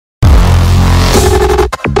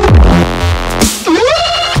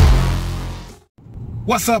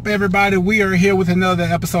What's up, everybody? We are here with another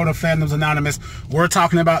episode of Fandoms Anonymous. We're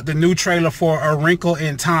talking about the new trailer for A Wrinkle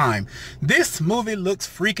in Time. This movie looks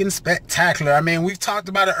freaking spectacular. I mean, we've talked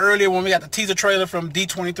about it earlier when we got the teaser trailer from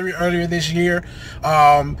D23 earlier this year.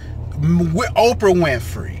 With Oprah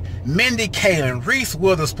Winfrey, Mindy Kaling, Reese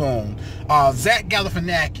Witherspoon, Zach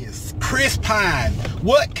Galifianakis, Chris Pine.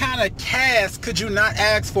 What kind of cast could you not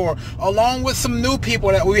ask for? Along with some new people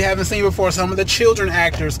that we haven't seen before, some of the children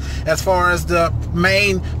actors as far as the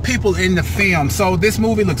main people in the film. So this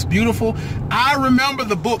movie looks beautiful. I remember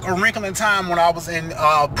the book A Wrinkle in Time when I was in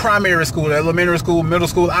primary school, elementary school, middle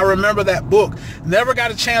school. I remember that book. Never got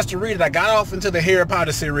a chance to read it. I got off into the Harry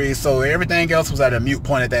Potter series, so everything else was at a mute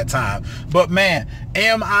point at that time. But man,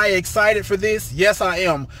 am I excited for this? Yes, I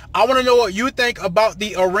am. I want to know what you think about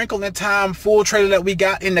the A Wrinkle in Time full trailer that we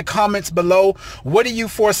got in the comments below. What do you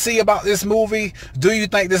foresee about this movie? Do you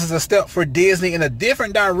think this is a step for Disney in a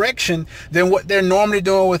different direction than what they're normally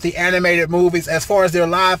doing with the animated movies as far as their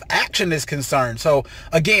live action is concerned? So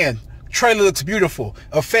again, trailer looks beautiful,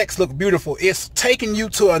 effects look beautiful. It's taking you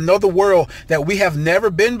to another world that we have never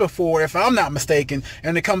been before, if I'm not mistaken,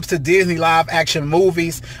 when it comes to Disney live action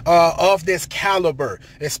movies of this caliber,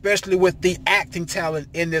 especially with the acting talent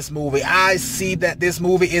in this movie. I see that this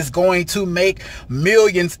movie is going to make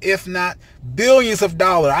millions, if not billions of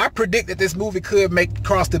dollars. I predict that this movie could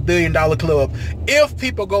cross the $1 billion club if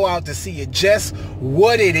people go out to see it. Just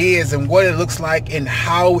what it is and what it looks like and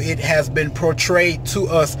how it has been portrayed to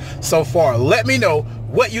us so far. Let me know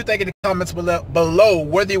what you think in the comments below,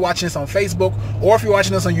 whether you're watching this on Facebook or if you're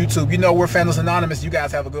watching this on YouTube. You know we're Fandoms Anonymous. You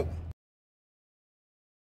guys have a good one.